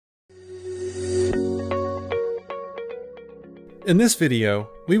In this video,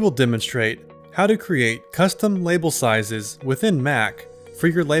 we will demonstrate how to create custom label sizes within Mac for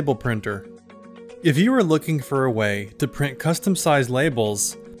your label printer. If you are looking for a way to print custom size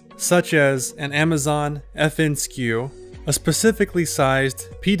labels, such as an Amazon FNSKU, a specifically sized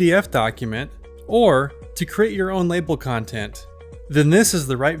PDF document, or to create your own label content, then this is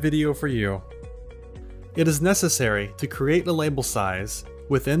the right video for you. It is necessary to create a label size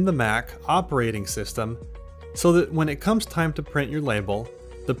within the Mac operating system so that when it comes time to print your label,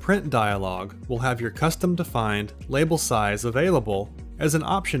 the print dialog will have your custom defined label size available as an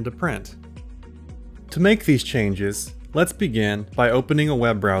option to print. To make these changes, let's begin by opening a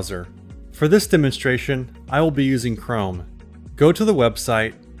web browser. For this demonstration, I will be using Chrome. Go to the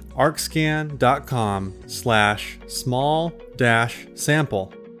website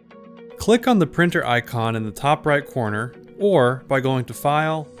arkscan.com/small-sample. Click on the printer icon in the top right corner, or by going to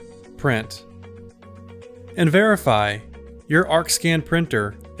File, Print. And verify your Arkscan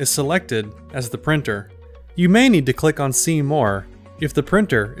printer is selected as the printer. You may need to click on See More if the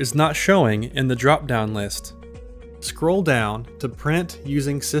printer is not showing in the drop-down list. Scroll down to Print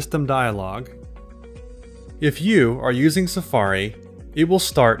Using System dialog. If you are using Safari, it will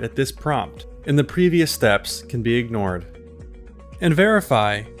start at this prompt, and the previous steps can be ignored. And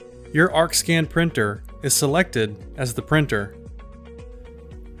verify your Arkscan printer is selected as the printer.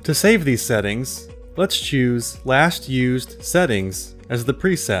 To save these settings, let's choose Last Used Settings as the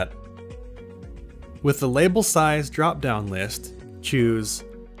preset. With the label size drop-down list, choose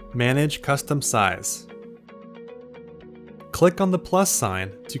Manage Custom Size. Click on the plus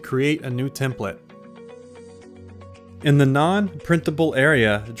sign to create a new template. In the Non-Printable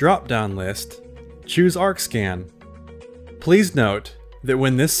Area drop-down list, choose Arkscan. Please note that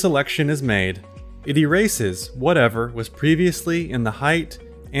when this selection is made, it erases whatever was previously in the height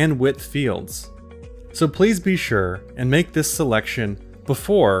and width fields. So please be sure and make this selection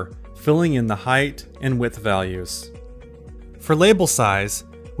before filling in the height and width values. For label size,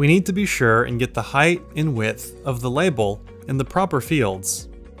 we need to be sure and get the height and width of the label in the proper fields.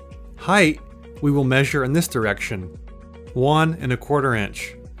 Height we will measure in this direction, 1 1/4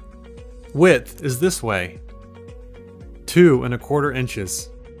 inch. Width is this way, 2 1/4 inches.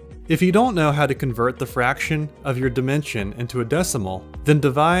 If you don't know how to convert the fraction of your dimension into a decimal, then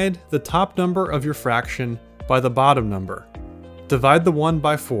divide the top number of your fraction by the bottom number. Divide the 1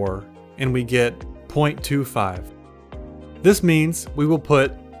 by 4 and we get 0.25. This means we will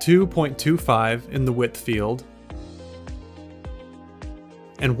put 2.25 in the width field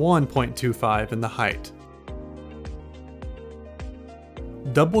and 1.25 in the height.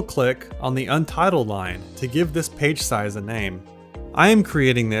 Double-click on the Untitled line to give this page size a name. I am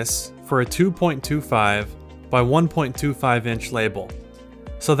creating this for a 2.25 by 1.25 inch label,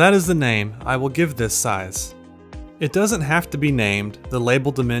 so that is the name I will give this size. It doesn't have to be named the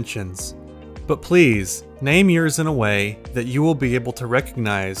label dimensions, but please name yours in a way that you will be able to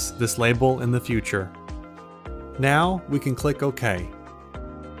recognize this label in the future. Now we can click OK.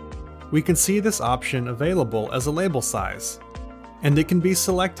 We can see this option available as a label size, and it can be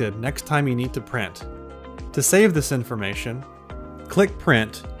selected next time you need to print. To save this information, click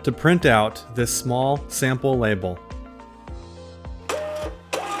Print to print out this small sample label.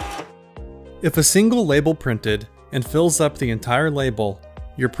 If a single label printed and fills up the entire label,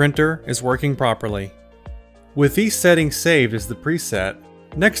 your printer is working properly. With these settings saved as the preset,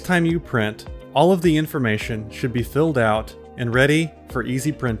 next time you print, all of the information should be filled out and ready for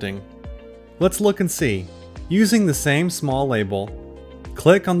easy printing. Let's look and see. Using the same small label,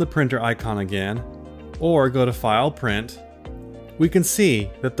 click on the printer icon again, or go to File, Print. We can see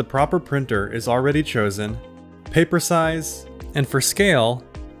that the proper printer is already chosen, paper size, and for scale,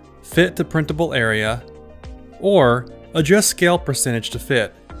 fit to printable area, or adjust scale percentage to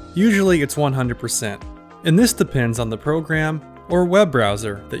fit. Usually it's 100%, and this depends on the program or web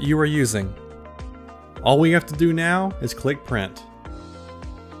browser that you are using. All we have to do now is click Print.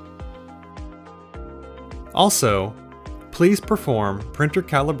 Also, please perform printer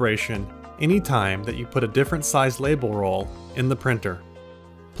calibration anytime that you put a different size label roll in the printer.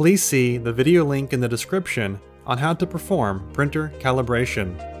 Please see the video link in the description on how to perform printer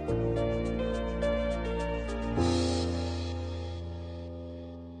calibration.